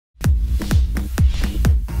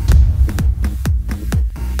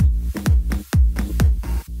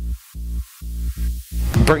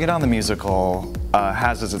Bring It On the musical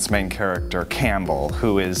has as its main character Campbell,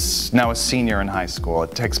 who is now a senior in high school.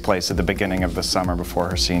 It takes place at the beginning of the summer before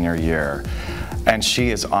her senior year. And she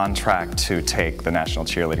is on track to take the National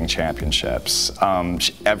Cheerleading Championships.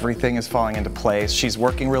 Everything is falling into place. She's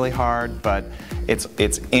working really hard, but it's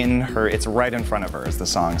right in front of her, as the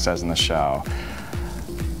song says in the show.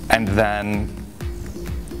 And then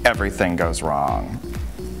everything goes wrong.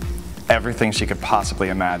 Everything she could possibly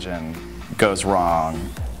imagine goes wrong.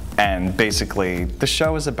 And basically, the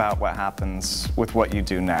show is about what happens with what you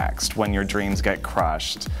do next. When your dreams get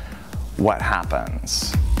crushed, what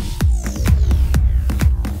happens?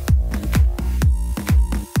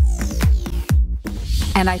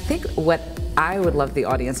 And I think what I would love the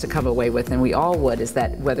audience to come away with, and we all would, is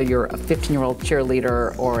that whether you're a 15-year-old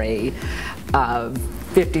cheerleader or a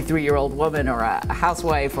 53-year-old woman or a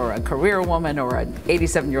housewife or a career woman or an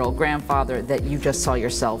 87-year-old grandfather, that you just saw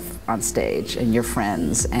yourself on stage and your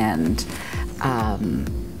friends, and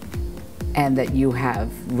that you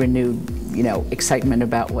have renewed, excitement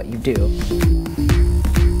about what you do.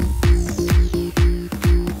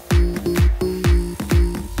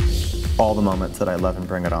 All the moments that I love in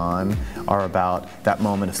Bring It On are about that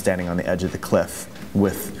moment of standing on the edge of the cliff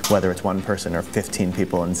with whether it's one person or 15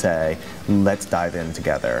 people and say, let's dive in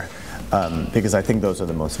together. Because I think those are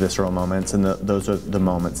the most visceral moments, and those are the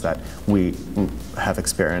moments that we have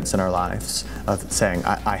experienced in our lives, of saying,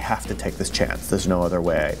 I have to take this chance. There's no other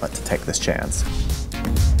way but to take this chance.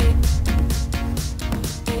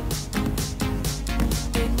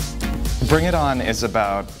 Bring It On is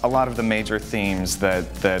about a lot of the major themes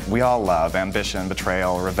that we all love: ambition,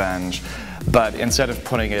 betrayal, revenge. But instead of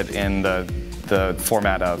putting it in the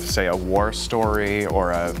format of, say, a war story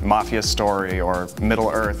or a mafia story or Middle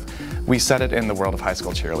Earth, we set it in the world of high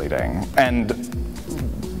school cheerleading. And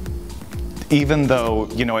even though,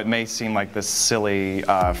 it may seem like this silly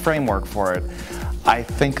framework for it, I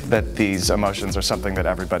think that these emotions are something that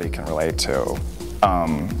everybody can relate to.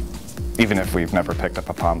 Even if we've never picked up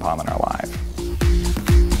a pom-pom in our life.